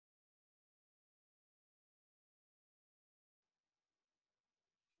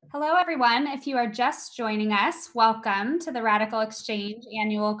Hello, everyone. If you are just joining us, welcome to the RadicalxChange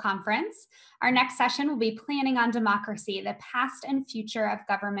Annual Conference. Our next session will be Planning on Democracy, the Past and Future of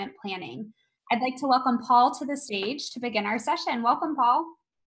Government Planning. I'd like to welcome Paul to the stage to begin our session. Welcome, Paul.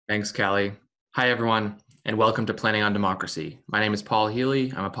 Thanks, Callie. Hi, everyone, and welcome to Planning on Democracy. My name is Paul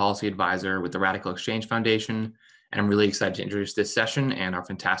Healy. I'm a policy advisor with the RadicalxChange Foundation, and I'm really excited to introduce this session and our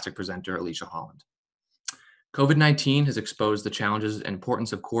fantastic presenter, Alisha Holland. COVID-19 has exposed the challenges and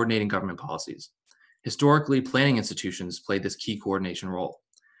importance of coordinating government policies. Historically, planning institutions played this key coordination role.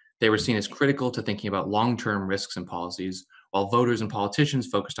 They were seen as critical to thinking about long-term risks and policies, while voters and politicians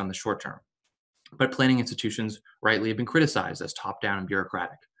focused on the short term. But planning institutions rightly have been criticized as top-down and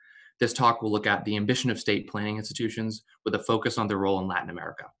bureaucratic. This talk will look at the ambition of state planning institutions with a focus on their role in Latin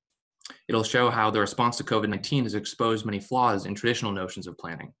America. It'll show how the response to COVID-19 has exposed many flaws in traditional notions of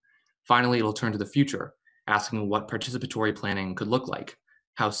planning. Finally, it'll turn to the future, asking what participatory planning could look like,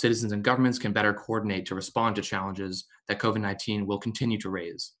 how citizens and governments can better coordinate to respond to challenges that COVID-19 will continue to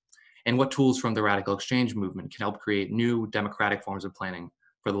raise, and what tools from the RadicalxChange movement can help create new democratic forms of planning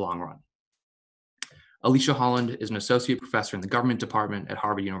for the long run. Alisha Holland is an associate professor in the government department at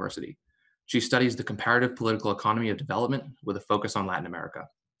Harvard University. She studies the comparative political economy of development with a focus on Latin America.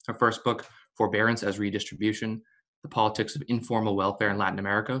 Her first book, Forbearance as Redistribution, The Politics of Informal Welfare in Latin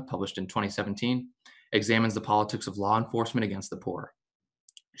America, published in 2017, examines the politics of law enforcement against the poor.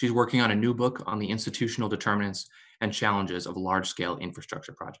 She's working on a new book on the institutional determinants and challenges of large-scale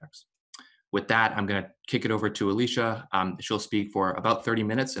infrastructure projects. With that, I'm going to kick it over to Alisha. She'll speak for about 30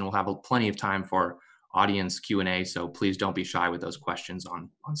 minutes, and we'll have plenty of time for audience Q&A, so please don't be shy with those questions on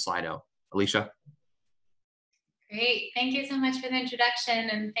Slido. Alisha? Great. Thank you so much for the introduction,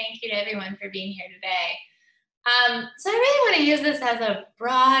 and thank you to everyone for being here today. So I really want to use this as a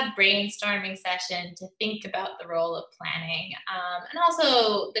broad brainstorming session to think about the role of planning and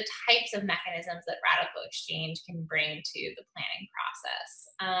also the types of mechanisms that RadicalxChange can bring to the planning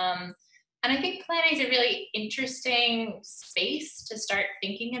process. And I think planning is a really interesting space to start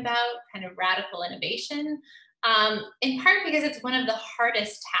thinking about kind of radical innovation, in part because it's one of the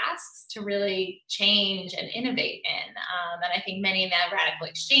hardest tasks to really change and innovate in. And I think many in the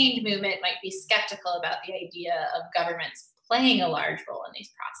RadicalxChange movement might be skeptical about the idea of governments playing a large role in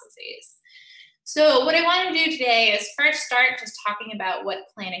these processes. So what I want to do today is first start just talking about what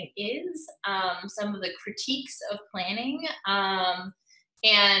planning is, some of the critiques of planning,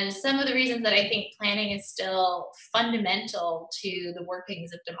 and some of the reasons that I think planning is still fundamental to the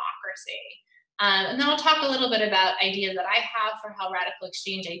workings of democracy. And then I'll talk a little bit about ideas that I have for how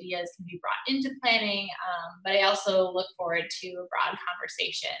RadicalxChange ideas can be brought into planning, but I also look forward to a broad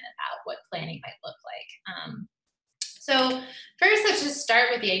conversation about what planning might look like. So first, let's just start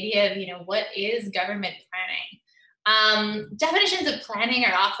with the idea of, what is government planning? Definitions of planning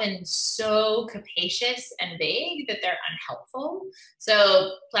are often so capacious and vague that they're unhelpful.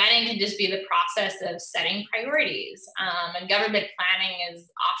 So planning can just be the process of setting priorities. And government planning is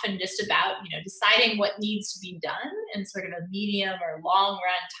often just about, deciding what needs to be done in sort of a medium or long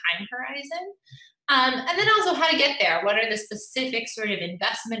run time horizon. And then also how to get there. What are the specific sort of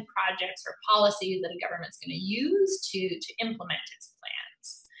investment projects or policies that a government's going to use to implement its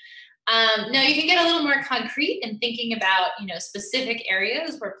plans? Now you can get a little more concrete in thinking about, specific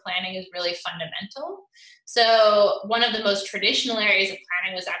areas where planning is really fundamental. So one of the most traditional areas of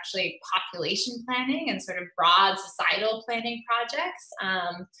planning was actually population planning and sort of broad societal planning projects.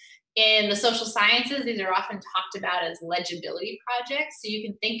 In the social sciences, these are often talked about as legibility projects. So you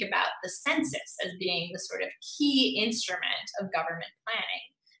can think about the census as being the sort of key instrument of government planning.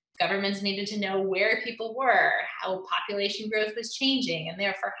 Governments needed to know where people were, how population growth was changing, and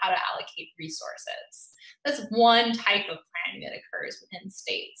therefore how to allocate resources. That's one type of planning that occurs within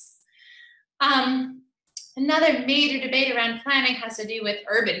states. Another major debate around planning has to do with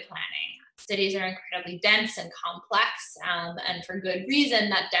urban planning. Cities are incredibly dense and complex, and for good reason.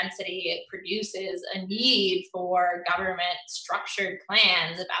 That density produces a need for government structured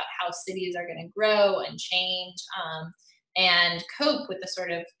plans about how cities are going to grow and change, and cope with the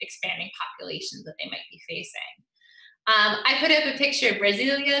sort of expanding populations that they might be facing. I put up a picture of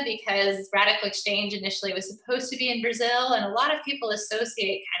Brasilia because RadicalxChange initially was supposed to be in Brazil, and a lot of people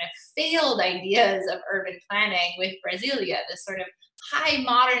associate kind of failed ideas of urban planning with Brasilia, this sort of high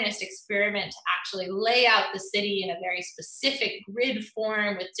modernist experiment to actually lay out the city in a very specific grid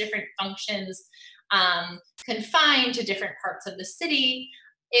form with different functions confined to different parts of the city.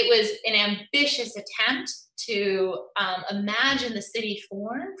 It was an ambitious attempt to imagine the city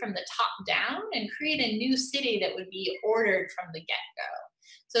form from the top down and create a new city that would be ordered from the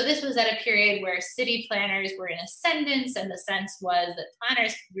get-go. So this was at a period where city planners were in ascendance, and the sense was that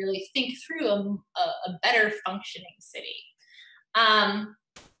planners could really think through a better functioning city.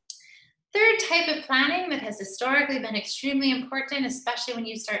 Third type of planning that has historically been extremely important, especially when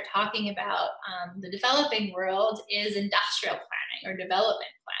you start talking about the developing world, is industrial planning or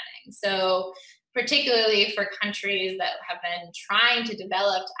development planning. So particularly for countries that have been trying to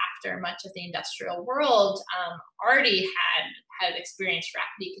develop after much of the industrial world already had experienced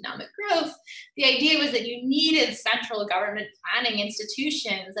rapid economic growth, the idea was that you needed central government planning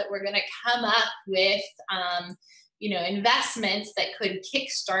institutions that were going to come up with investments that could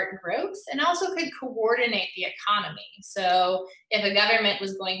kickstart growth and also could coordinate the economy. So if a government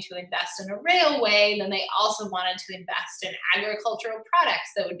was going to invest in a railway, then they also wanted to invest in agricultural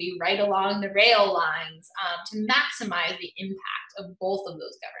products that would be right along the rail lines to maximize the impact of both of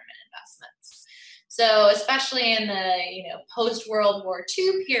those government investments. So especially in the post-World War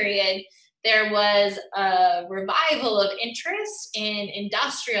II period, there was a revival of interest in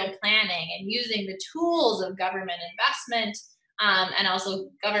industrial planning and using the tools of government investment and also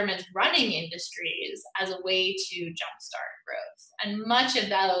governments running industries as a way to jumpstart growth. And much of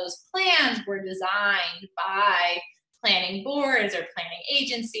those plans were designed by planning boards or planning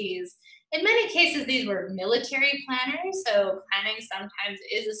agencies. In many cases, these were military planners, so planning sometimes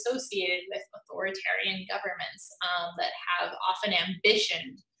is associated with authoritarian governments that have often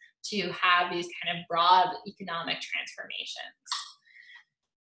ambitioned to have these kind of broad economic transformations.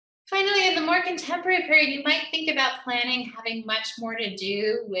 Finally, in the more contemporary period, you might think about planning having much more to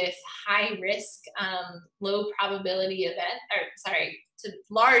do with high risk, low probability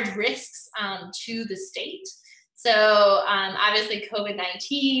large risks to the state. So obviously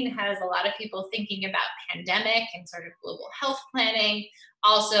COVID-19 has a lot of people thinking about pandemic and sort of global health planning.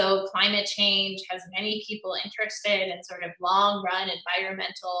 Also, climate change has many people interested in sort of long-run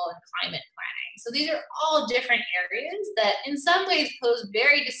environmental and climate planning. So these are all different areas that in some ways pose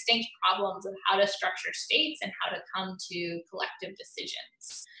very distinct problems of how to structure states and how to come to collective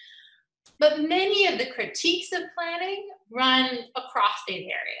decisions. But many of the critiques of planning run across these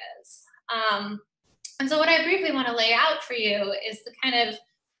areas. And so what I briefly want to lay out for you is the kind of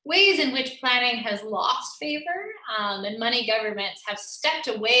ways in which planning has lost favor and many governments have stepped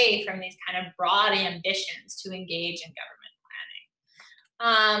away from these kind of broad ambitions to engage in government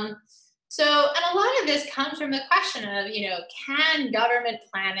planning. And a lot of this comes from the question of, can government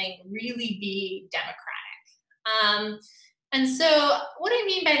planning really be democratic? And so what I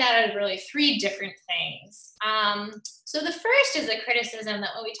mean by that are really three different things. So the first is a criticism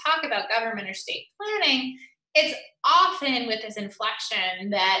that when we talk about government or state planning, it's often with this inflection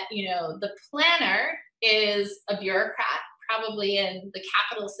that, the planner is a bureaucrat, probably in the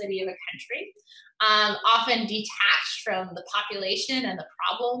capital city of a country, often detached from the population and the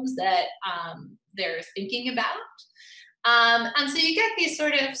problems that they're thinking about. And so you get these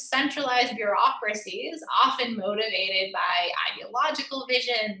sort of centralized bureaucracies, often motivated by ideological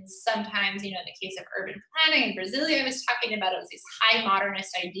visions. Sometimes, in the case of urban planning in Brasilia, I was talking about, it was these high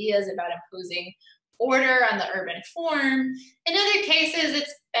modernist ideas about imposing order on the urban form. In other cases,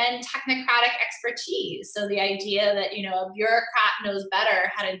 it's been technocratic expertise. So the idea that, a bureaucrat knows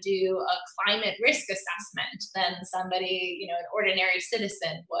better how to do a climate risk assessment than somebody, an ordinary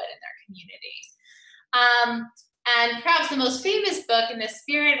citizen would in their community. And perhaps the most famous book in this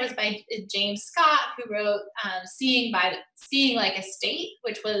spirit was by James Scott, who wrote Seeing Like a State,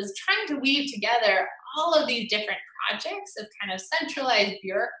 which was trying to weave together all of these different projects of kind of centralized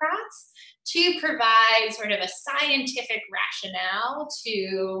bureaucrats to provide sort of a scientific rationale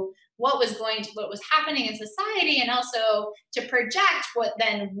to what was happening in society, and also to project what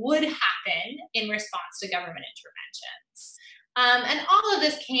then would happen in response to government interventions. And all of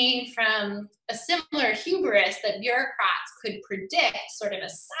this came from a similar hubris that bureaucrats could predict sort of a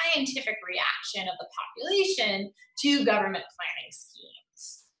scientific reaction of the population to government planning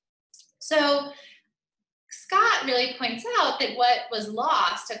schemes. So Scott really points out that what was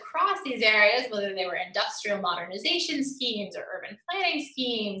lost across these areas, whether they were industrial modernization schemes or urban planning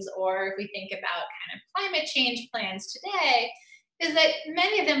schemes, or if we think about kind of climate change plans today, is that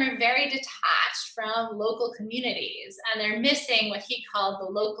many of them are very detached from local communities, and they're missing what he called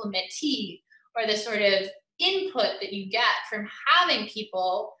the local métier, or the sort of input that you get from having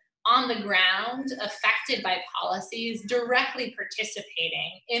people on the ground affected by policies directly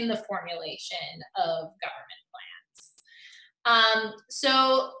participating in the formulation of government plans.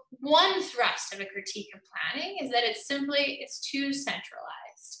 So one thrust of a critique of planning is that it's too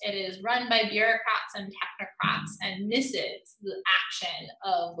centralized. It is run by bureaucrats and technocrats and misses the action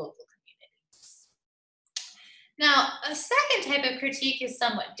of local communities. Now, a second type of critique is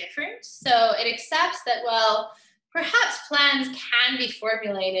somewhat different. So it accepts that, well, perhaps plans can be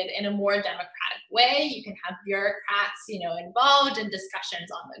formulated in a more democratic way. You can have bureaucrats, involved in discussions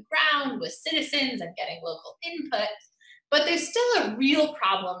on the ground with citizens and getting local input, but there's still a real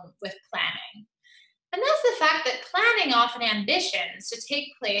problem with planning. And that's the fact that planning often ambitions to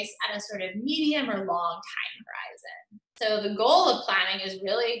take place at a sort of medium or long time horizon. So the goal of planning is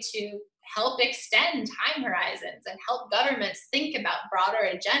really to help extend time horizons and help governments think about broader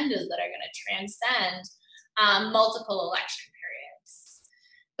agendas that are going to transcend multiple election periods.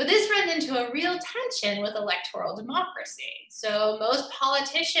 But this runs into a real tension with electoral democracy. So most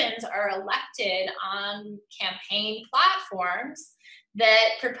politicians are elected on campaign platforms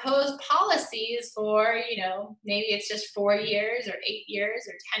that propose policies for, maybe it's just 4 years or 8 years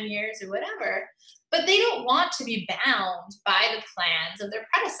or 10 years or whatever, but they don't want to be bound by the plans of their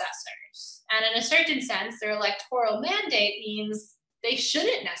predecessors. And in a certain sense, their electoral mandate means they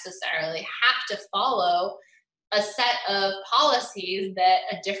shouldn't necessarily have to follow a set of policies that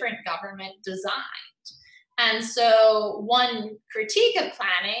a different government designed. And so one critique of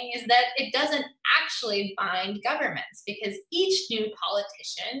planning is that it doesn't actually bind governments, because each new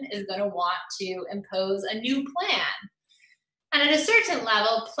politician is going to want to impose a new plan. And at a certain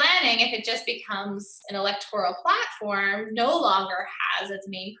level, planning, if it just becomes an electoral platform, no longer has its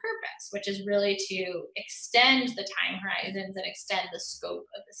main purpose, which is really to extend the time horizons and extend the scope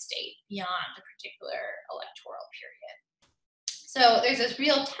of the state beyond a particular electoral period. So there's this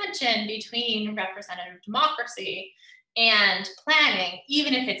real tension between representative democracy and planning,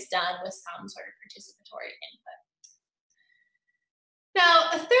 even if it's done with some sort of participatory input. Now,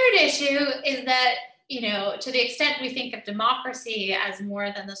 a third issue is that, to the extent we think of democracy as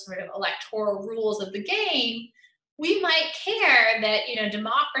more than the sort of electoral rules of the game, we might care that,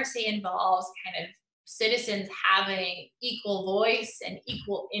 democracy involves kind of citizens having equal voice and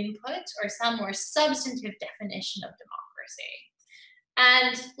equal input, or some more substantive definition of democracy.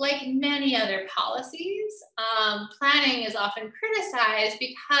 And like many other policies, planning is often criticized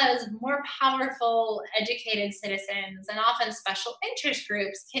because more powerful, educated citizens and often special interest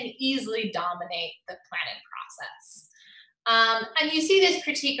groups can easily dominate the planning process. And you see this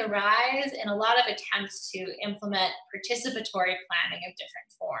critique arise in a lot of attempts to implement participatory planning of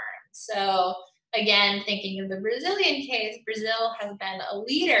different forms. So again, thinking of the Brazilian case, Brazil has been a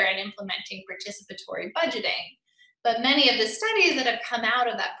leader in implementing participatory budgeting. But many of the studies that have come out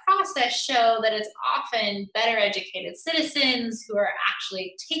of that process show that it's often better educated citizens who are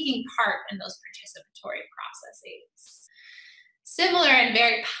actually taking part in those participatory processes. Similar and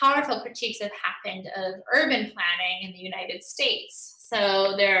very powerful critiques have happened of urban planning in the United States.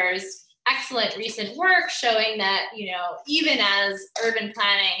 So there's excellent recent work showing that, even as urban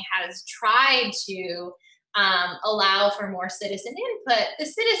planning has tried to allow for more citizen input, the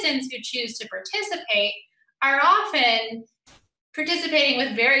citizens who choose to participate are often participating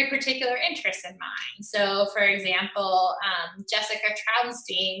with very particular interests in mind. So, for example, Jessica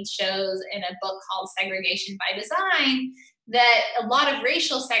Traunstein shows in a book called Segregation by Design that a lot of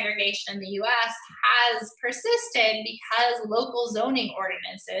racial segregation in the US has persisted because local zoning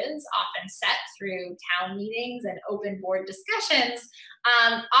ordinances, often set through town meetings and open board discussions,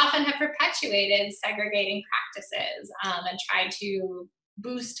 often have perpetuated segregating practices and tried to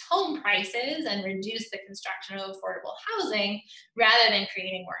boost home prices and reduce the construction of affordable housing rather than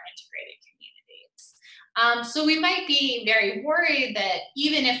creating more integrated communities. So we might be very worried that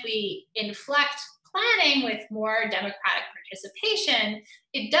even if we inflect planning with more democratic participation,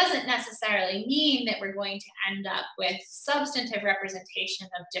 it doesn't necessarily mean that we're going to end up with substantive representation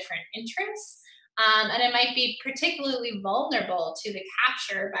of different interests. And it might be particularly vulnerable to the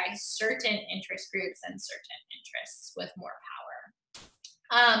capture by certain interest groups and certain interests with more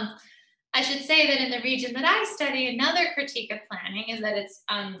power. I should say that in the region that I study, another critique of planning is that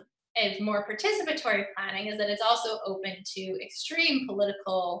it's more participatory planning is that it's also open to extreme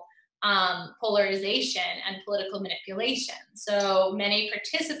political polarization and political manipulation. So many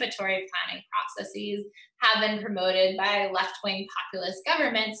participatory planning processes have been promoted by left-wing populist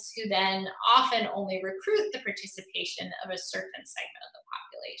governments who then often only recruit the participation of a certain segment of the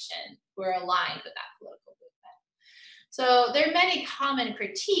population who are aligned with that political movement. So there are many common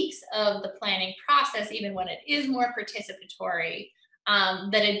critiques of the planning process, even when it is more participatory,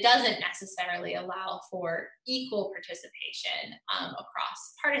 that it doesn't necessarily allow for equal participation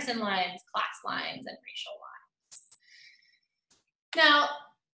across partisan lines, class lines, and racial lines. Now,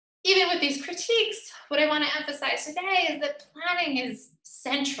 even with these critiques, what I want to emphasize today is that planning is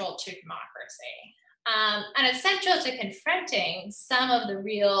central to democracy. And it's central to confronting some of the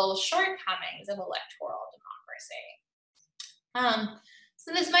real shortcomings of electoral democracy.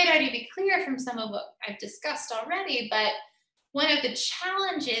 So this might already be clear from some of what I've discussed already, but one of the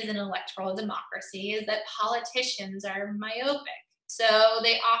challenges in electoral democracy is that politicians are myopic. So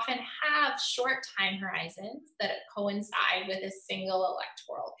they often have short time horizons that coincide with a single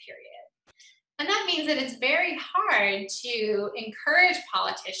electoral period. And that means that it's very hard to encourage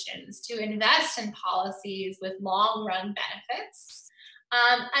politicians to invest in policies with long-run benefits,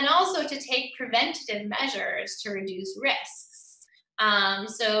 and also to take preventative measures to reduce risks.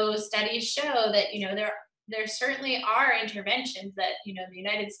 So studies show that, there certainly are interventions that, the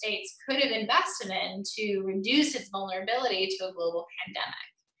United States could have invested in to reduce its vulnerability to a global pandemic.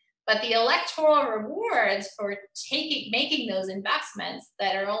 But the electoral rewards for making those investments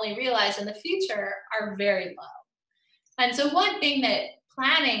that are only realized in the future are very low. And so one thing that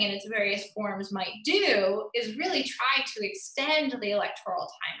planning in its various forms might do is really try to extend the electoral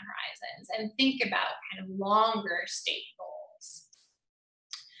time horizons and think about kind of longer state goals.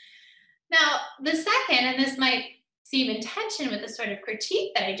 Now, the second, and this might seem in tension with the sort of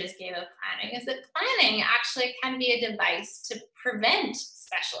critique that I just gave of planning, is that planning actually can be a device to prevent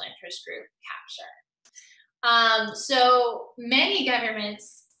special interest group capture. So many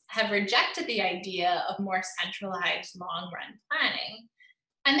governments have rejected the idea of more centralized long-run planning,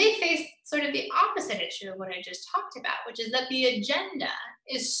 and they face sort of the opposite issue of what I just talked about, which is that the agenda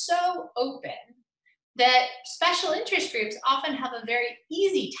is so open that special interest groups often have a very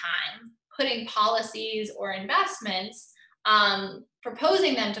easy time putting policies or investments,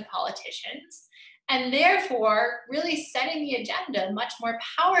 proposing them to politicians, and therefore really setting the agenda much more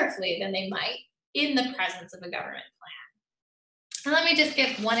powerfully than they might in the presence of a government plan. And let me just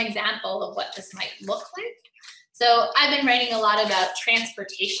give one example of what this might look like. So I've been writing a lot about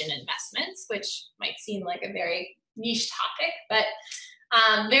transportation investments, which might seem like a very niche topic,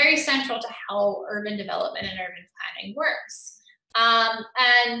 but very central to how urban development and urban planning works.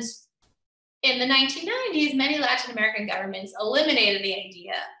 And in the 1990s, many Latin American governments eliminated the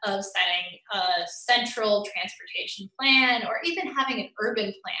idea of setting a central transportation plan or even having an urban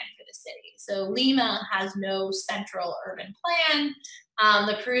plan for the city. So Lima has no central urban plan.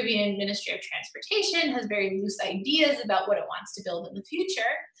 The Peruvian Ministry of Transportation has very loose ideas about what it wants to build in the future.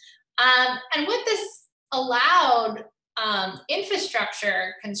 And what this allowed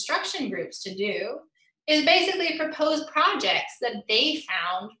infrastructure construction groups to do is basically propose projects that they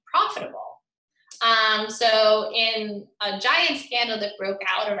found profitable. So in a giant scandal that broke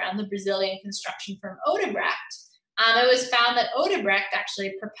out around the Brazilian construction firm Odebrecht, it was found that Odebrecht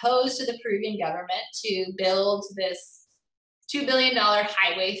actually proposed to the Peruvian government to build this $2 billion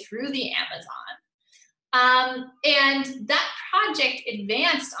highway through the Amazon. And that project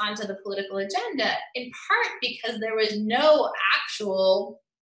advanced onto the political agenda, in part because there was no actual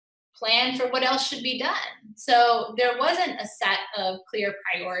plan for what else should be done. So there wasn't a set of clear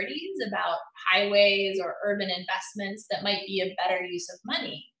priorities about highways or urban investments that might be a better use of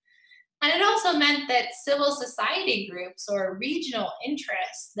money. And it also meant that civil society groups or regional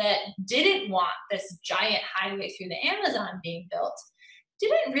interests that didn't want this giant highway through the Amazon being built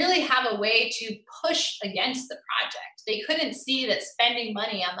didn't really have a way to push against the project. They couldn't see that spending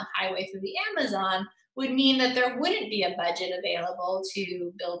money on the highway through the Amazon would mean that there wouldn't be a budget available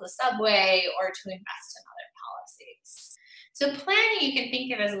to build a subway or to invest in other policies. So planning you can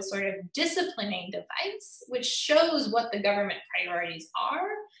think of as a sort of disciplining device, which shows what the government priorities are,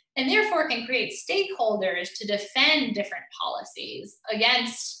 and therefore can create stakeholders to defend different policies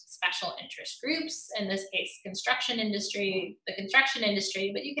against special interest groups, in this case, the construction industry,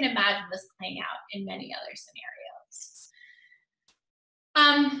 but you can imagine this playing out in many other scenarios.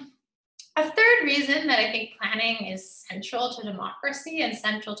 A third reason that I think planning is central to democracy and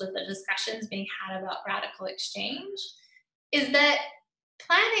central to the discussions being had about radical exchange is that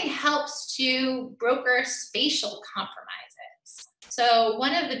planning helps to broker spatial compromises. So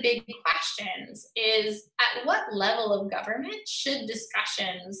one of the big questions is, at what level of government should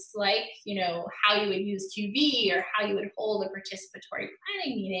discussions like, how you would use QV or how you would hold a participatory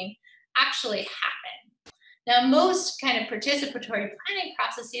planning meeting actually happen? Now, most kind of participatory planning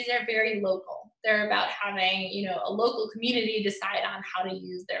processes are very local. They're about having, a local community decide on how to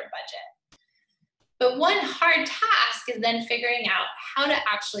use their budget. But one hard task is then figuring out how to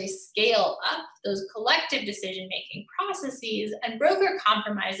actually scale up those collective decision-making processes and broker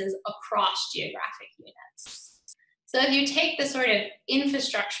compromises across geographic units. So if you take the sort of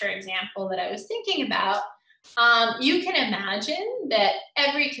infrastructure example that I was thinking about, you can imagine that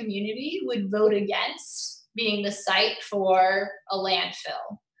every community would vote against being the site for a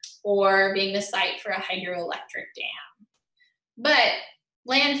landfill or being the site for a hydroelectric dam. But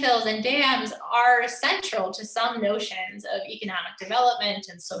landfills and dams are central to some notions of economic development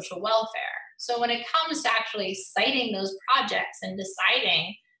and social welfare. So when it comes to actually citing those projects and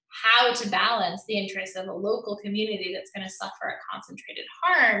deciding how to balance the interests of a local community that's going to suffer a concentrated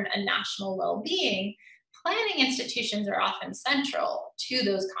harm and national well-being, planning institutions are often central to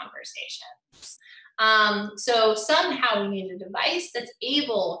those conversations. So somehow we need a device that's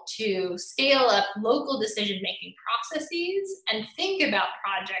able to scale up local decision-making processes and think about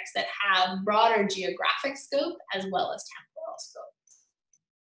projects that have broader geographic scope as well as temporal scope.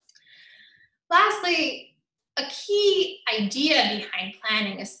 Lastly, a key idea behind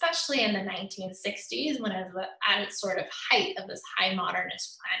planning, especially in the 1960s, when it was at its sort of height of this high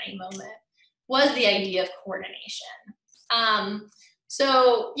modernist planning moment, was the idea of coordination.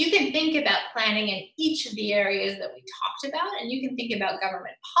 So you can think about planning in each of the areas that we talked about, and you can think about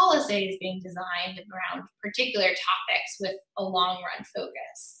government policies being designed around particular topics with a long-run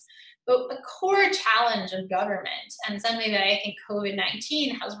focus. But a core challenge of government, and something that I think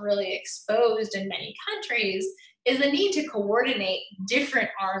COVID-19 has really exposed in many countries, is the need to coordinate different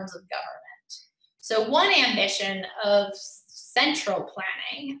arms of government. So one ambition of central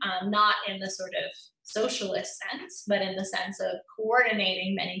planning, not in the sort of socialist sense, but in the sense of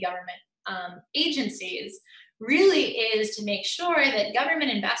coordinating many government agencies, really is to make sure that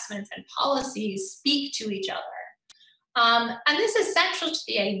government investments and policies speak to each other. And this is central to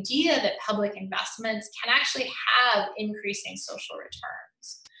the idea that public investments can actually have increasing social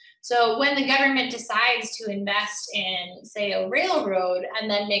returns. So when the government decides to invest in, say, a railroad and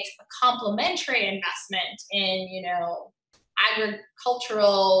then makes a complementary investment in,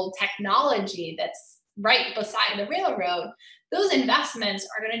 agricultural technology that's right beside the railroad, those investments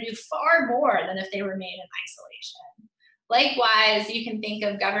are going to do far more than if they were made in isolation. Likewise, you can think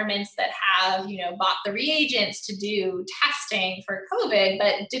of governments that have, bought the reagents to do testing for COVID,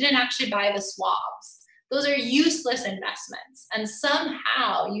 but didn't actually buy the swabs. Those are useless investments. And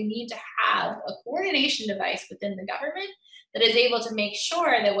somehow you need to have a coordination device within the government that is able to make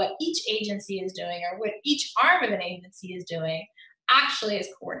sure that what each agency is doing or what each arm of an agency is doing actually is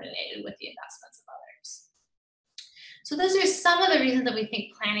coordinated with the investments of others. So those are some of the reasons that we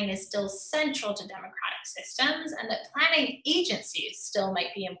think planning is still central to democratic systems, and that planning agencies still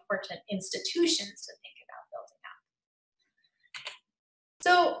might be important institutions to think about building up.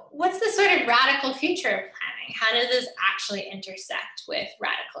 So what's the sort of radical future of planning? How does this actually intersect with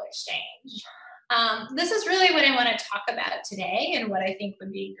RadicalxChange? This is really what I want to talk about today, and what I think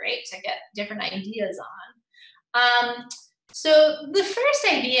would be great to get different ideas on. So the first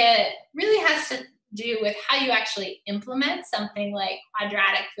idea really has to do with how you actually implement something like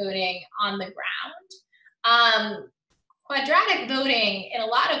quadratic voting on the ground. Quadratic voting, in a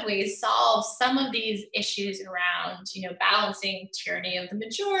lot of ways, solves some of these issues around, balancing tyranny of the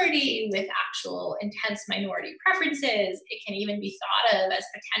majority with actual intense minority preferences. It can even be thought of as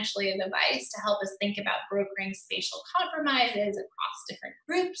potentially a device to help us think about brokering spatial compromises across different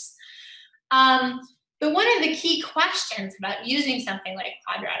groups. But one of the key questions about using something like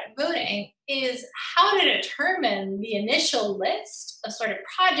quadratic voting is how to determine the initial list of sort of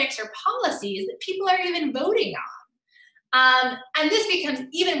projects or policies that people are even voting on. And this becomes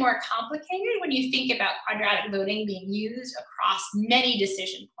even more complicated when you think about quadratic voting being used across many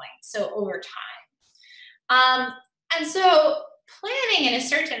decision points, so over time. And so planning, in a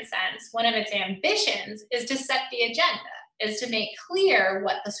certain sense, one of its ambitions is to set the agenda, is to make clear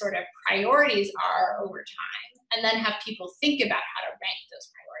what the sort of priorities are over time, and then have people think about how to rank those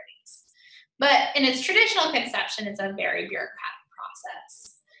priorities. But in its traditional conception, it's a very bureaucratic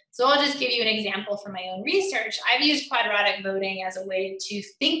process. So I'll just give you an example from my own research. I've used quadratic voting as a way to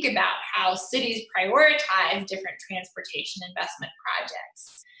think about how cities prioritize different transportation investment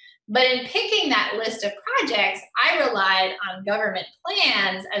projects. But in picking that list of projects, I relied on government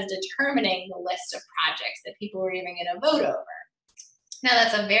plans as determining the list of projects that people were even going to vote over. Now,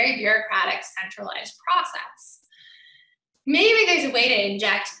 that's a very bureaucratic, centralized process. Maybe there's a way to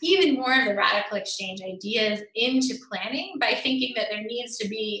inject even more of the RadicalxChange ideas into planning by thinking that there needs to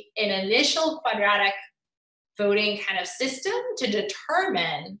be an initial quadratic voting kind of system to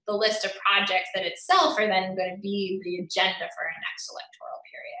determine the list of projects that itself are then going to be the agenda for our next electoral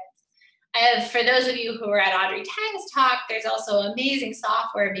period. For those of you who were at Audrey Tang's talk, there's also amazing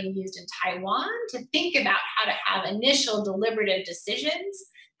software being used in Taiwan to think about how to have initial deliberative decisions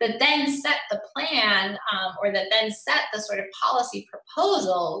that then set the plan or that then set the sort of policy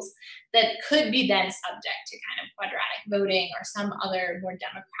proposals that could be then subject to kind of quadratic voting or some other more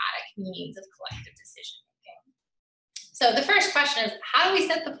democratic means of collective decision making. So the first question is, how do we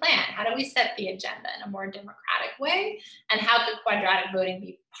set the plan? How do we set the agenda in a more democratic way? And how could quadratic voting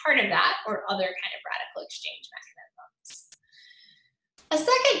be part of that or other kind of radical exchange mechanisms? A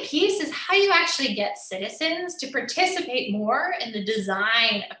second piece is how you actually get citizens to participate more in the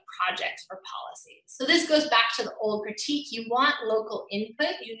design of projects or policies. So this goes back to the old critique. You want local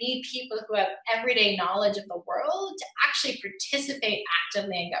input. You need people who have everyday knowledge of the world to actually participate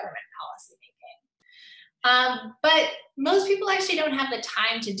actively in government policy making. But most people actually don't have the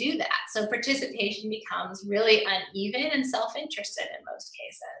time to do that. So participation becomes really uneven and self-interested in most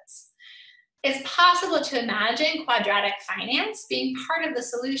cases. It's possible to imagine quadratic finance being part of the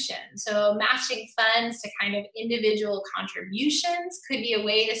solution. So matching funds to kind of individual contributions could be a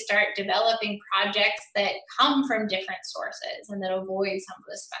way to start developing projects that come from different sources and that avoid some of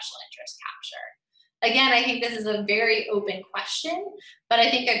the special interest capture. Again, I think this is a very open question, but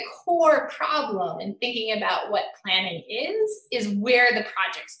I think a core problem in thinking about what planning is where the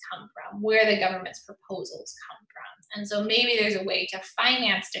projects come from, where the government's proposals come from. And so maybe there's a way to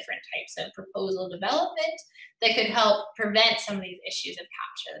finance different types of proposal development that could help prevent some of these issues of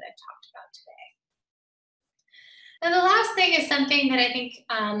capture that I've talked about today. And the last thing is something that I think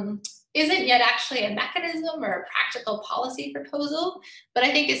isn't yet actually a mechanism or a practical policy proposal, but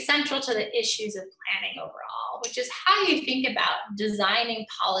I think is central to the issues of planning overall, which is how you think about designing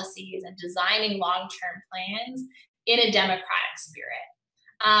policies and designing long-term plans in a democratic spirit.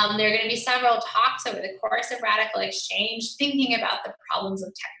 There are going to be several talks over the course of Radical Exchange thinking about the problems of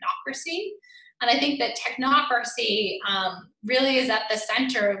technocracy. And I think that technocracy really is at the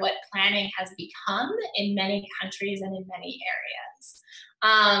center of what planning has become in many countries and in many areas.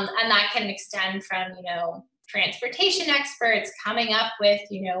 And that can extend from, transportation experts coming up with,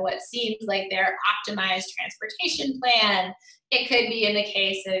 what seems like their optimized transportation plan. It could be in the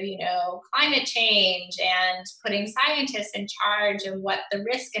case of, climate change and putting scientists in charge of what the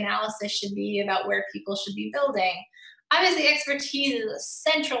risk analysis should be about where people should be building. Obviously, expertise is a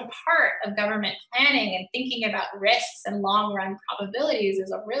central part of government planning, and thinking about risks and long-run probabilities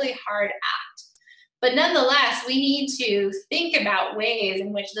is a really hard act. But nonetheless, we need to think about ways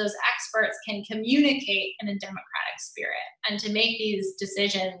in which those experts can communicate in a democratic spirit. And to make these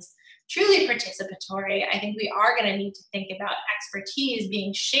decisions truly participatory, I think we are going to need to think about expertise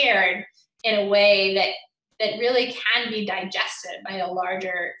being shared in a way that really can be digested by a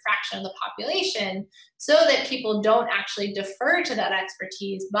larger fraction of the population, so that people don't actually defer to that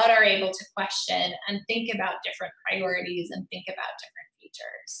expertise, but are able to question and think about different priorities and think about different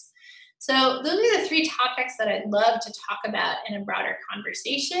features. So those are the three topics that I'd love to talk about in a broader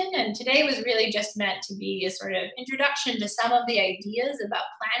conversation. And today was really just meant to be a sort of introduction to some of the ideas about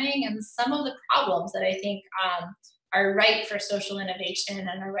planning and some of the problems that I think are ripe for social innovation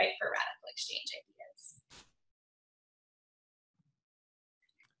and are ripe for radical exchange ideas.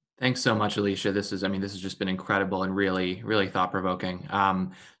 Thanks so much, Alisha. This has just been incredible and really, really thought-provoking.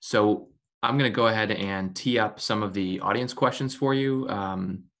 So I'm going to go ahead and tee up some of the audience questions for you.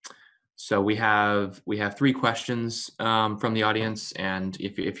 So we have 3 questions from the audience, and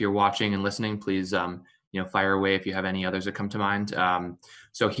if you're watching and listening, please fire away if you have any others that come to mind.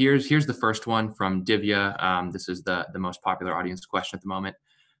 So here's the first one from Divya. This is the most popular audience question at the moment.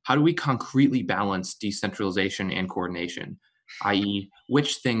 How do we concretely balance decentralization and coordination, i.e.,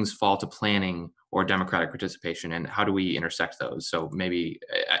 which things fall to planning or democratic participation, and how do we intersect those? So maybe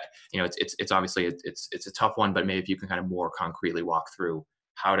it's obviously it's a tough one, but maybe if you can kind of more concretely walk through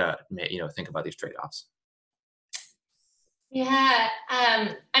how to think about these trade-offs. Yeah,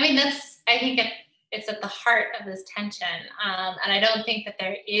 I think it's at the heart of this tension, and I don't think that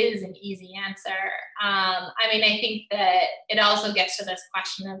there is an easy answer. I think that it also gets to this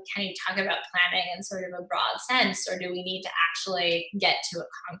question of, can you talk about planning in sort of a broad sense, or do we need to actually get to a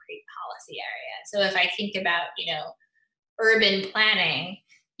concrete policy area? So if I think about urban planning,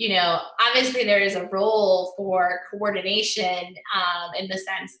 obviously there is a role for coordination in the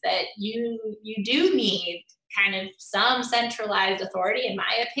sense that you do need kind of some centralized authority, in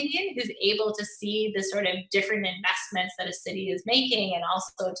my opinion, who's able to see the sort of different investments that a city is making, and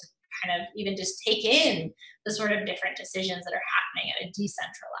also to kind of even just take in the sort of different decisions that are happening at a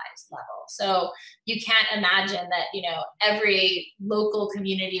decentralized level. So you can't imagine that, every local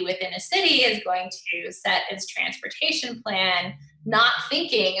community within a city is going to set its transportation plan not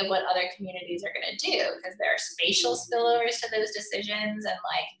thinking of what other communities are going to do, because there are spatial spillovers to those decisions. And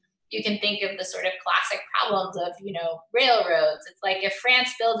you can think of the sort of classic problems of, railroads. It's like if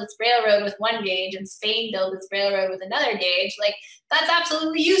France builds its railroad with one gauge and Spain builds its railroad with another gauge, that's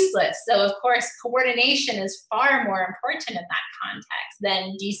absolutely useless. So of course, coordination is far more important in that context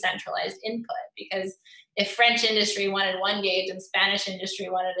than decentralized input. because if French industry wanted one gauge and Spanish industry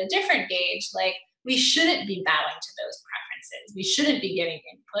wanted a different gauge, like we shouldn't be bowing to those preferences. We shouldn't be giving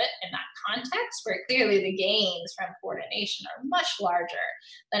input in that context where clearly the gains from coordination are much larger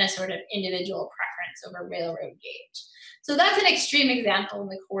than a sort of individual preference over railroad gauge. So that's an extreme example in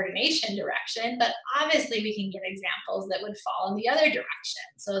the coordination direction, but obviously we can give examples that would fall in the other direction.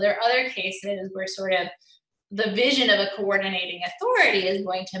 So there are other cases where sort of the vision of a coordinating authority is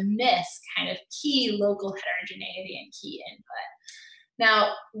going to miss kind of key local heterogeneity and key input.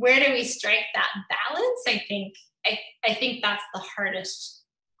 Now, where do we strike that balance? I think that's the hardest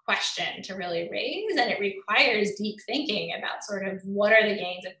question to really raise, and it requires deep thinking about sort of what are the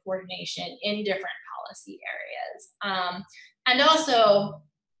gains of coordination in different policy areas. And also,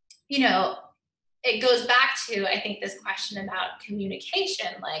 you know, it goes back to, I think, this question about communication,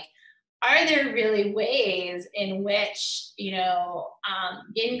 like, are there really ways in which, you know,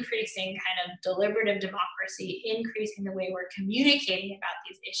 increasing kind of deliberative democracy, increasing the way we're communicating about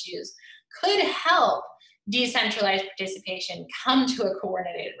these issues could help decentralized participation come to a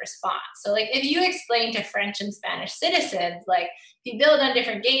coordinated response? So like if you explain to French and Spanish citizens, like if you build on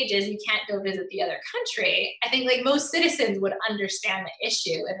different gauges, you can't go visit the other country, I think like most citizens would understand the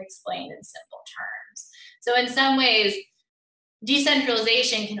issue and explain in simple terms. So in some ways,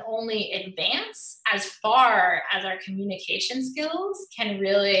 decentralization can only advance as far as our communication skills can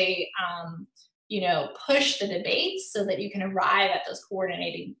really, you know, push the debates so that you can arrive at those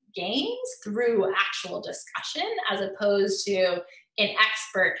coordinating gains through actual discussion, as opposed to an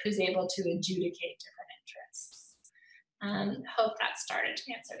expert who's able to adjudicate different interests. Hope that started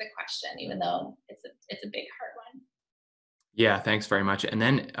to answer the question, even though it's a big, hard one. Yeah, thanks very much. And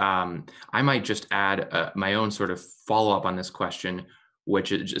then I might just add my own sort of follow-up on this question,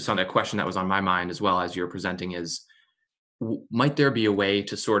 which is just a question that was on my mind as well as you're presenting is, might there be a way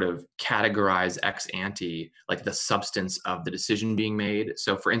to sort of categorize ex ante, like the substance of the decision being made?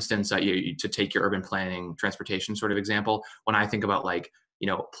 So for instance, to take your urban planning transportation sort of example, when I think about like, you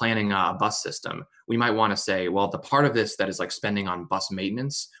know, planning a bus system, we might want to say, well, the part of this that is like spending on bus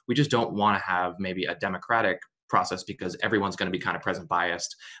maintenance, we just don't want to have maybe a democratic process because everyone's going to be kind of present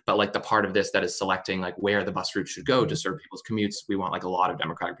biased. But like the part of this that is selecting like where the bus route should go to serve people's commutes, we want like a lot of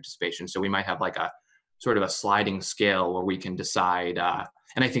democratic participation. So we might have like a sort of a sliding scale where we can decide.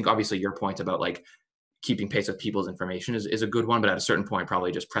 And I think obviously your point about like keeping pace with people's information is a good one, but at a certain point,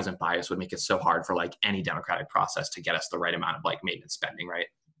 probably just present bias would make it so hard for like any democratic process to get us the right amount of like maintenance spending, right?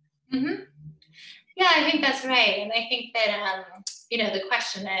 Mm-hmm. Yeah, I think that's right. And I think that, you know, the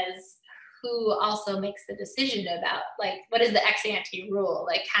question is, who also makes the decision about like, what is the ex ante rule?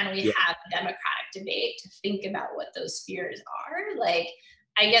 Like, can we have a democratic debate to think about what those spheres are? Like,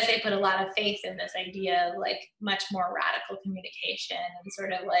 I guess I put a lot of faith in this idea of like much more radical communication and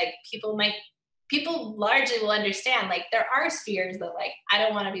sort of like people largely will understand like there are spheres that like I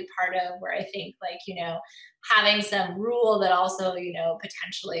don't want to be part of, where I think like, you know, having some rule that also, you know,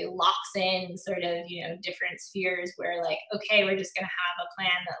 potentially locks in sort of, you know, different spheres where like, okay, we're just going to have a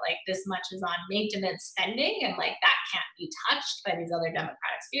plan that like this much is on maintenance spending and like that can't be touched by these other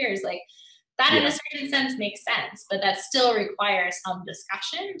democratic spheres. Like that in a certain sense makes sense, but that still requires some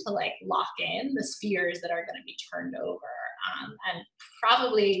discussion to like lock in the spheres that are going to be turned over, and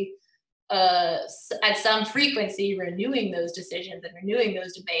probably at some frequency renewing those decisions and renewing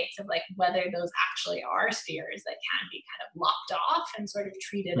those debates of like whether those actually are spheres that can be kind of locked off and sort of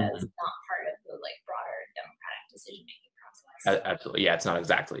treated as not part of the like broader democratic decision-making process. Absolutely. Yeah, it's not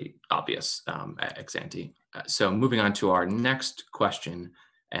exactly obvious ex ante. So moving on to our next question,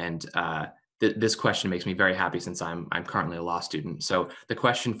 and this question makes me very happy since I'm currently a law student. So the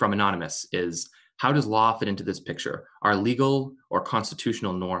question from Anonymous is, how does law fit into this picture? Are legal or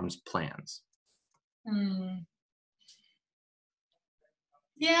constitutional norms plans?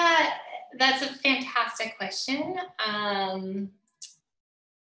 Yeah, that's a fantastic question.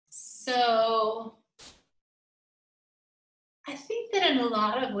 So I think that in a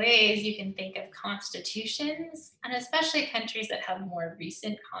lot of ways you can think of constitutions, and especially countries that have more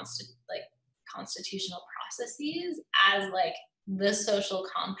recent constitutional processes, as like the social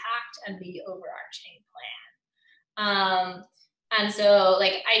compact and the overarching plan. And so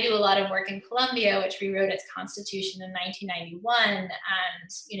like I do a lot of work in Colombia, which rewrote its constitution in 1991. And,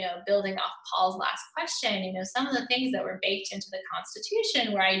 you know, building off Paul's last question, you know, some of the things that were baked into the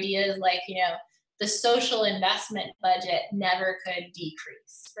constitution were ideas like, you know, the social investment budget never could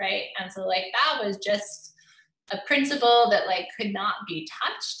decrease, right? And so like that was just a principle that like could not be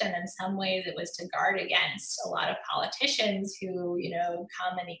touched. And in some ways it was to guard against a lot of politicians who, you know,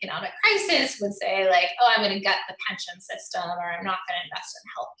 come an economic crisis would say like, oh, I'm going to gut the pension system, or I'm not going to invest in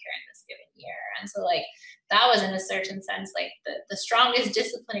healthcare in this given year. And so like, that was in a certain sense, like the strongest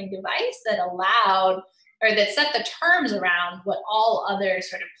disciplining device that allowed, or that set the terms around what all other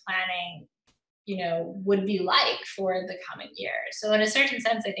sort of planning, you know, would be like for the coming year. So in a certain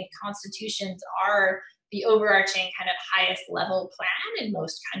sense, I think constitutions are the overarching kind of highest level plan in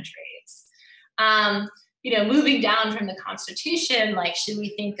most countries. You know, moving down from the constitution, like, should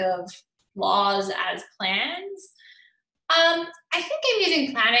we think of laws as plans? I think I'm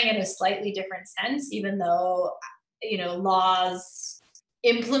using planning in a slightly different sense, even though, you know, laws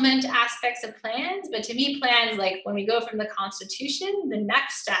implement aspects of plans. But to me, plans, like when we go from the constitution, the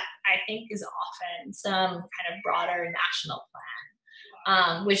next step, I think, is often some kind of broader national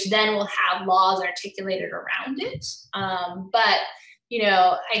plan, which then will have laws articulated around it. But, you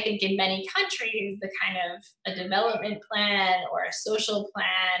know, I think in many countries, the kind of a development plan or a social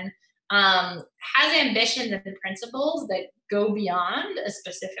plan has ambitions and principles that go beyond a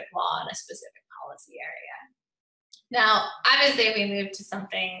specific law and a specific policy area. Now, obviously, if we move to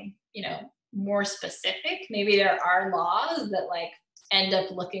something, you know, more specific, maybe there are laws that like end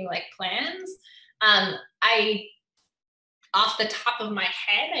up looking like plans. Off the top of my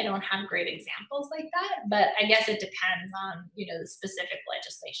head, I don't have great examples like that, but I guess it depends on, you know, the specific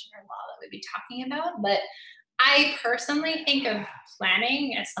legislation or law that we'd be talking about. But I personally think of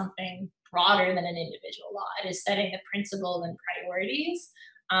planning as something broader than an individual law. It is setting the principles and priorities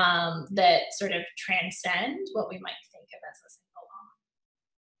that sort of transcend what we might think of as a single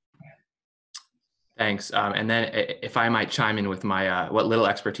law. Thanks. And then if I might chime in with my what little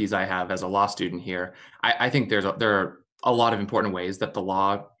expertise I have as a law student here, I think there are a lot of important ways that the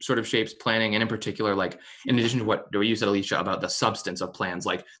law sort of shapes planning, and in particular, like in addition to what you said, Alisha, about the substance of plans,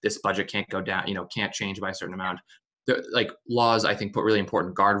 like this budget can't go down, you know, can't change by a certain amount. Like laws, I think, put really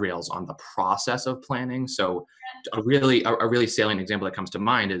important guardrails on the process of planning. So a really salient example that comes to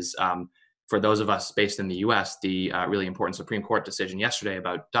mind is for those of us based in the US, the really important Supreme Court decision yesterday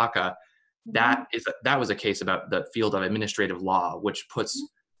about DACA. That was a case about the field of administrative law, which puts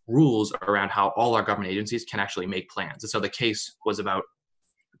rules around how all our government agencies can actually make plans. And so the case was about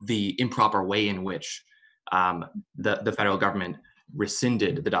the improper way in which the federal government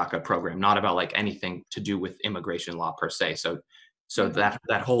rescinded the DACA program, not about like anything to do with immigration law per se. So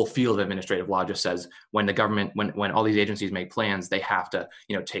that whole field of administrative law just says when the government, when all these agencies make plans, they have to,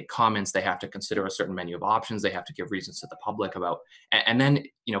 you know, take comments, they have to consider a certain menu of options, they have to give reasons to the public about, and then,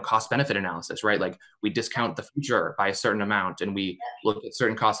 you know, cost benefit analysis, right? Like we discount the future by a certain amount and we look at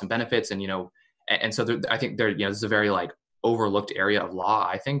certain costs and benefits, and, you know, and so I think there, you know, this is a very like overlooked area of law,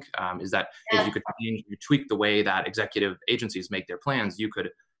 I think, is that if you could change, you tweak the way that executive agencies make their plans, you could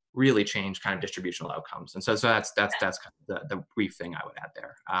really change kind of distributional outcomes. And so that's kind of the brief thing I would add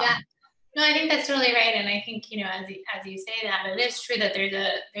there. No, I think that's totally right. And I think, you know, as you say that, it is true that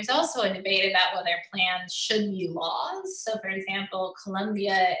there's also a debate about whether plans should be laws. So for example,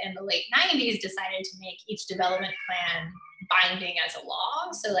 Colombia in the late 90s decided to make each development plan binding as a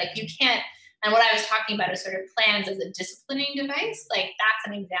law. So like you can't, and what I was talking about is sort of plans as a disciplining device. Like that's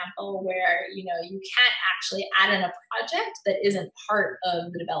an example where, you know, you can't actually add in a project that isn't part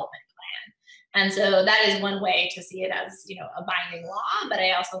of the development plan. And so that is one way to see it as, you know, a binding law. But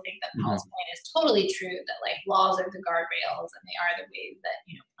I also think that Paul's point is totally true, that like laws are the guardrails and they are the ways that,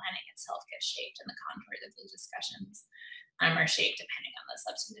 you know, planning itself gets shaped, and the contours of those discussions are shaped depending on the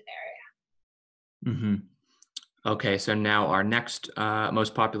substantive area. Mm-hmm. Okay, so now our next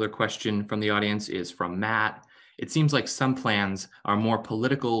most popular question from the audience is from Matt. It seems like some plans are more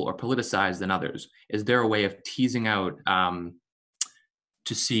political or politicized than others. Is there a way of teasing out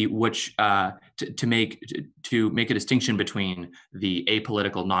to see which to make a distinction between the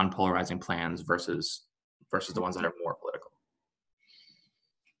apolitical, non-polarizing plans versus the ones that are more political?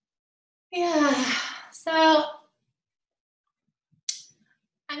 Yeah. So,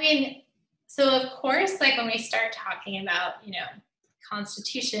 I mean. So of course, like when we start talking about, you know,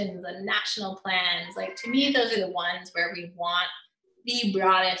 constitutions and national plans, like to me, those are the ones where we want the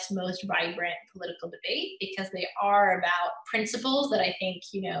broadest, most vibrant political debate, because they are about principles that I think,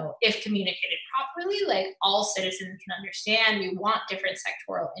 you know, if communicated properly, like all citizens can understand. We want different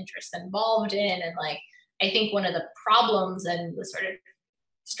sectoral interests involved in, and like, I think one of the problems and the sort of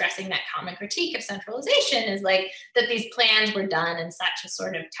stressing that common critique of centralization is like that these plans were done in such a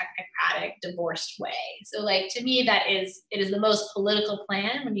sort of technocratic, divorced way. So like to me, it is the most political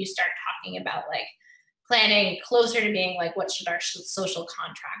plan when you start talking about like planning closer to being like, what should our social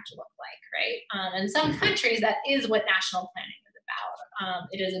contract look like, right? In some countries, that is what national planning is about.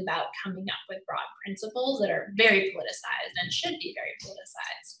 It is about coming up with broad principles that are very politicized and should be very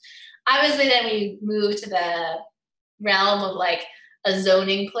politicized. Obviously, then we move to the realm of like a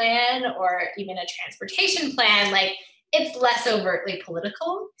zoning plan or even a transportation plan, like it's less overtly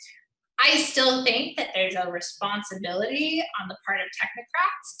political. I still think that there's a responsibility on the part of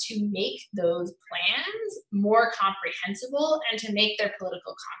technocrats to make those plans more comprehensible and to make their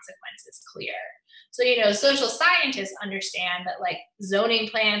political consequences clear. So, you know, social scientists understand that like zoning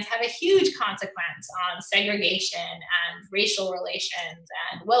plans have a huge consequence on segregation and racial relations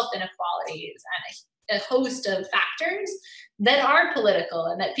and wealth inequalities and a host of factors that are political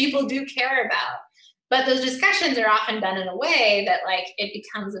and that people do care about. But those discussions are often done in a way that like it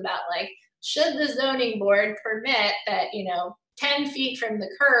becomes about like, should the zoning board permit that, you know, 10 feet from the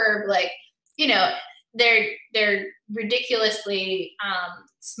curb, like, you know, they're ridiculously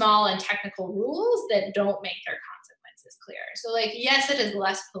small and technical rules that don't make their consequences clear. So like, yes, it is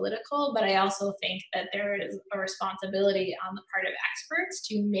less political, but I also think that there is a responsibility on the part of experts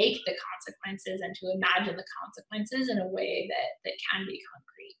to make the consequences and to imagine the consequences in a way that can be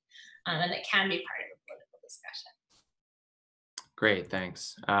concrete and that can be part of the political discussion. Great,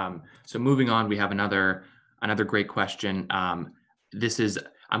 thanks. So moving on, we have another great question. This is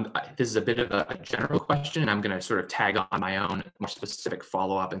a bit of a general question, and I'm going to sort of tag on my own more specific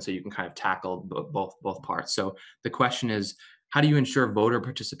follow-up, and so you can kind of tackle both parts. So the question is, how do you ensure voter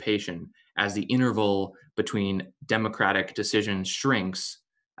participation as the interval between democratic decisions shrinks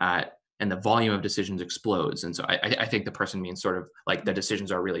and the volume of decisions explodes? And so I think the person means sort of like the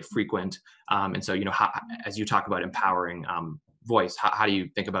decisions are really frequent, and so, you know, as you talk about empowering voice, how do you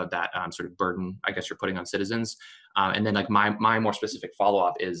think about that sort of burden, I guess, you're putting on citizens? And then like my more specific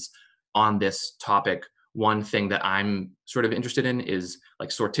follow-up is on this topic. One thing that I'm sort of interested in is like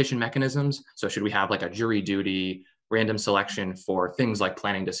sortition mechanisms. So should we have like a jury duty, random selection for things like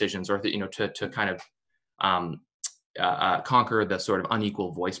planning decisions, or you know, to kind of conquer the sort of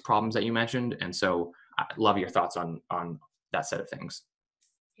unequal voice problems that you mentioned? And so I'd love your thoughts on that set of things.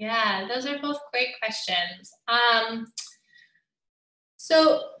 Yeah, those are both great questions.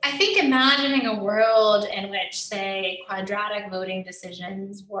 So I think imagining a world in which, say, quadratic voting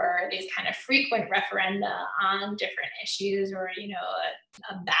decisions were these kind of frequent referenda on different issues, or, you know,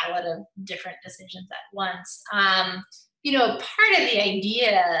 a ballot of different decisions at once. You know, part of the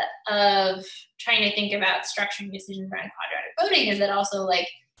idea of trying to think about structuring decisions around quadratic voting is that also, like,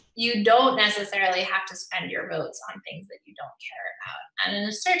 you don't necessarily have to spend your votes on things that you don't care about. And in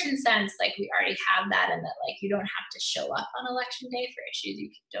a certain sense, like, we already have that, in that, like, you don't have to show up on election day for issues you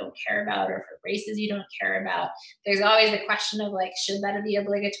don't care about or for races you don't care about. There's always the question of, like, should that be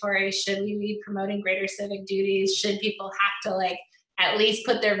obligatory? Should we be promoting greater civic duties? Should people have to, like, at least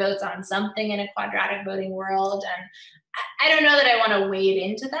put their votes on something in a quadratic voting world? And I don't know that I want to wade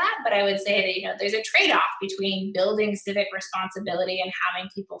into that, but I would say that, you know, there's a trade-off between building civic responsibility and having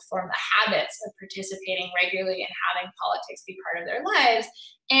people form the habits of participating regularly and having politics be part of their lives,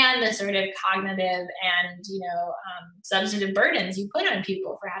 and the sort of cognitive and, you know, substantive burdens you put on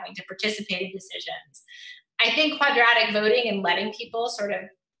people for having to participate in decisions. I think quadratic voting and letting people sort of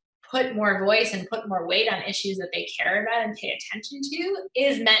put more voice and put more weight on issues that they care about and pay attention to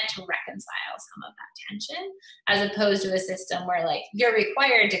is meant to reconcile some of that tension, as opposed to a system where, like, you're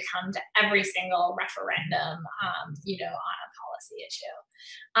required to come to every single referendum, you know, on a policy issue.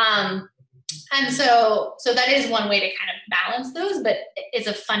 And so that is one way to kind of balance those, but it's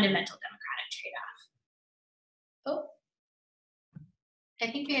a fundamental democratic trade-off. Oh.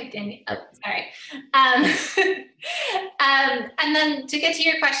 I think we have Danny. Oh, sorry. And then to get to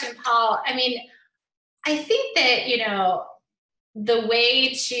your question, Paul, I mean, I think that, you know, the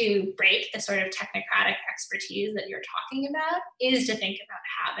way to break the sort of technocratic expertise that you're talking about is to think about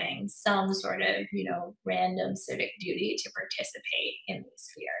having some sort of, you know, random civic duty to participate in these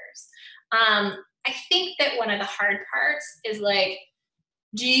spheres. I think that one of the hard parts is, like,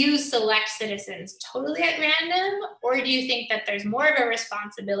 do you select citizens totally at random, or do you think that there's more of a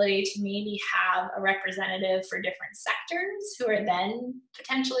responsibility to maybe have a representative for different sectors who are then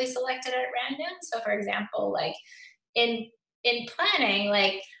potentially selected at random? So, for example, like in planning,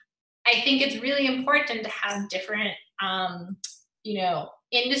 like, I think it's really important to have different, you know,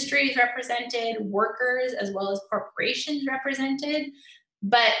 industries represented, workers, as well as corporations represented.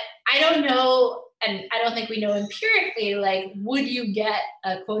 But I don't know, and I don't think we know empirically, like, would you get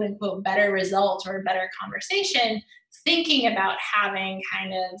a quote unquote better result or a better conversation thinking about having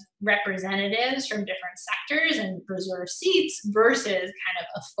kind of representatives from different sectors and reserved seats versus kind of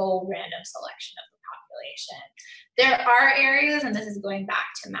a full random selection of the population. There are areas, and this is going back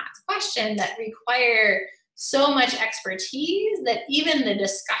to Matt's question, that require so much expertise that even the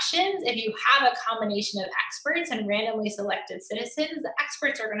discussions, if you have a combination of experts and randomly selected citizens, the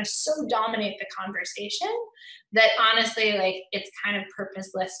experts are going to so dominate the conversation that honestly, like, it's kind of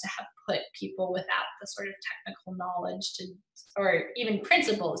purposeless to have put people without the sort of technical knowledge to, or even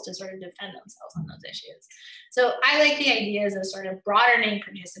principles to sort of defend themselves on those issues. So I like the ideas of sort of broadening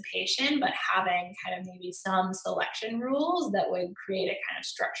participation, but having kind of maybe some selection rules that would create a kind of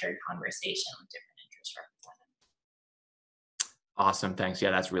structured conversation with different interest representatives. Awesome, thanks.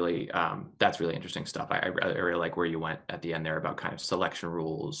 Yeah, that's really interesting stuff. I really like where you went at the end there about kind of selection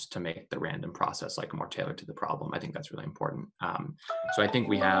rules to make the random process like more tailored to the problem. I think that's really important. So I think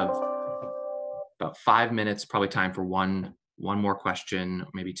we have about 5 minutes, probably time for one more question,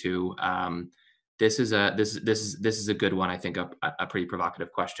 maybe two. This is a good one. I think a pretty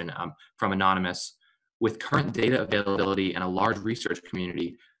provocative question from Anonymous. With current data availability and a large research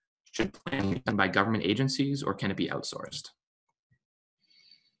community, should planning be done by government agencies or can it be outsourced?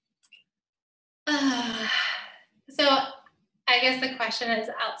 So I guess the question is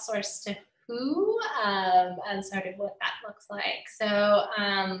outsourced to who, and sort of what that looks like. So,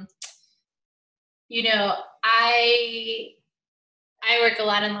 you know, I work a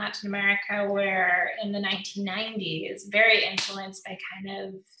lot in Latin America, where in the 1990s, very influenced by kind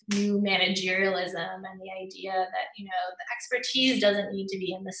of new managerialism and the idea that, you know, the expertise doesn't need to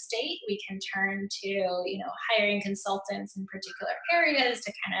be in the state. We can turn to, you know, hiring consultants in particular areas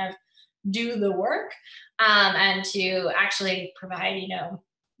to kind of do the work, and to actually provide, you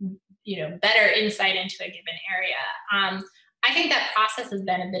know, better insight into a given area. I think that process has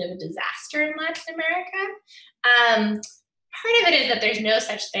been a bit of a disaster in Latin America. Part of it is that there's no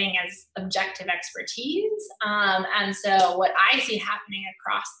such thing as objective expertise. And so what I see happening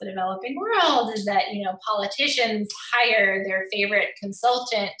across the developing world is that, you know, politicians hire their favorite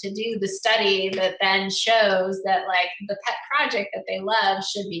consultant to do the study that then shows that, like, the pet project that they love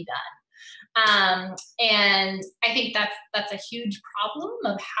should be done. And I think that's a huge problem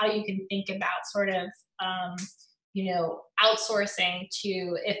of how you can think about sort of, you know, outsourcing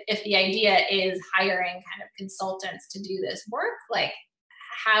to, if the idea is hiring kind of consultants to do this work, like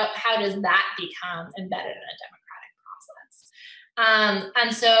how does that become embedded in a democratic process?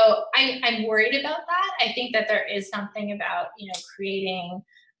 And so I'm worried about that. I think that there is something about, you know, creating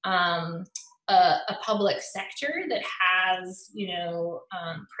a public sector that has, you know,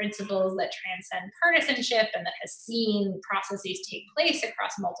 principles that transcend partisanship and that has seen processes take place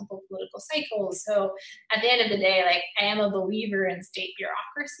across multiple political cycles. So at the end of the day, like, I am a believer in state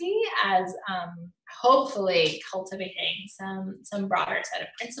bureaucracy as hopefully cultivating some broader set of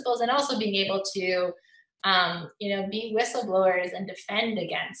principles, and also being able to you know, be whistleblowers and defend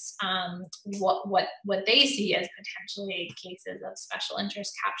against what they see as potentially cases of special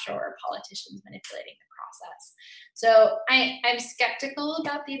interest capture or politicians manipulating the process. So I'm skeptical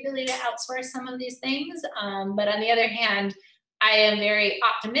about the ability to outsource some of these things, but on the other hand, I am very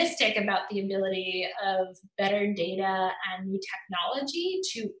optimistic about the ability of better data and new technology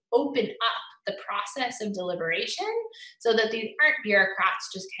to open up the process of deliberation so that these aren't bureaucrats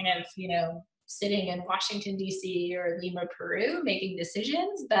just kind of, you know, sitting in Washington, D.C. or Lima, Peru, making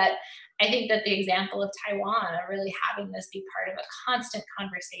decisions. But I think that the example of Taiwan, of really having this be part of a constant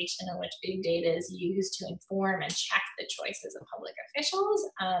conversation in which big data is used to inform and check the choices of public officials,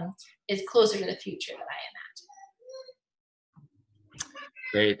 is closer to the future than I imagine.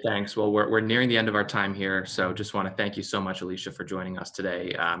 Great, thanks. Well, we're nearing the end of our time here, so just want to thank you so much, Alisha, for joining us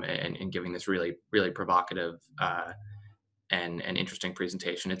today and giving this really, really provocative and interesting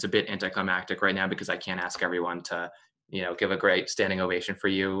presentation. It's a bit anticlimactic right now because I can't ask everyone to, you know, give a great standing ovation for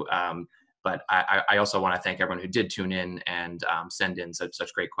you. But I also want to thank everyone who did tune in and send in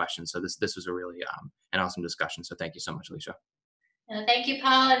such great questions. So this was a really an awesome discussion. So thank you so much, Alisha. Thank you,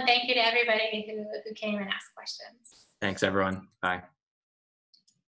 Paul, and thank you to everybody who came and asked questions. Thanks, everyone. Bye.